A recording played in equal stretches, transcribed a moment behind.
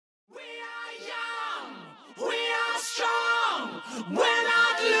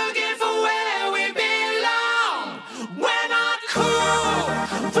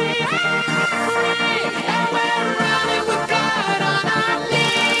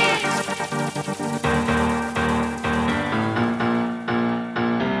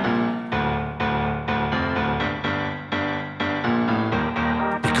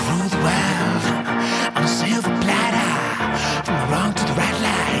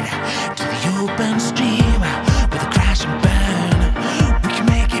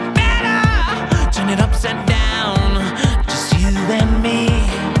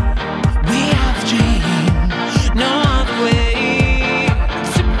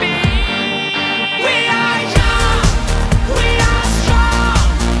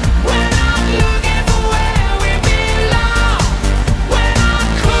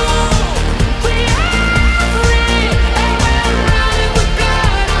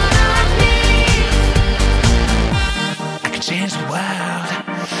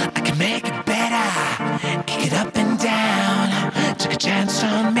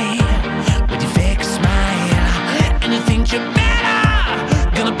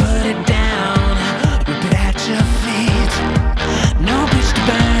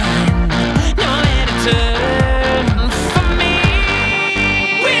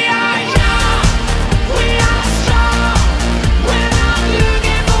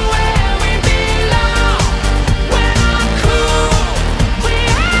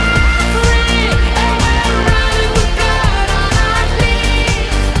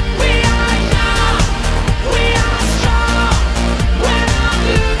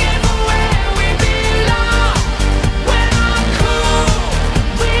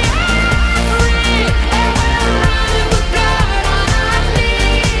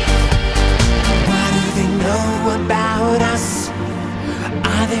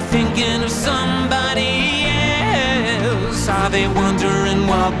thinking of somebody else? Are they wondering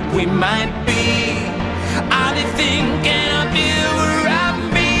what we might be? Are they thinking of you or of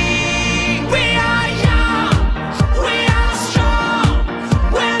me? We are young, we are strong.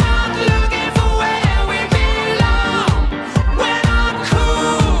 We're not looking for where we belong. We're not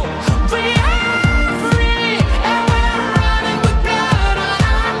cool, we are free, and we're running with blood on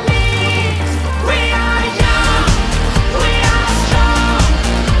our knees. We are young, we are strong.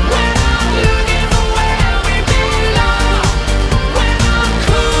 We're not looking for where we belong. We're not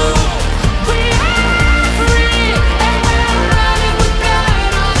cool, we are free, and we're running with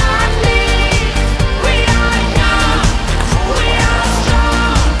blood on our knees. We are young, we are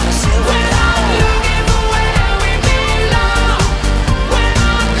strong. We're not looking for where we belong. We're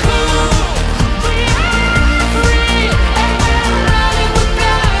not cool, we are free, and we're running with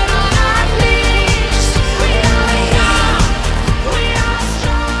blood on our knees. We are young, we are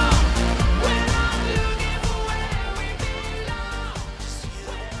strong. We're not looking for where we belong.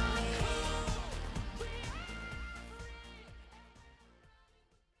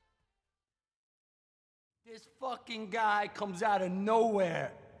 This fucking guy comes out of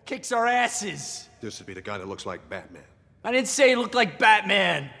nowhere, kicks our asses. This would be the guy that looks like Batman. I didn't say he looked like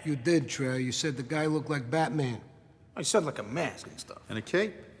Batman. You did, Trey. You said the guy looked like Batman. I said like a mask and stuff. And a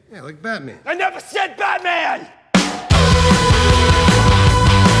cape? Yeah, like Batman. I never said Batman!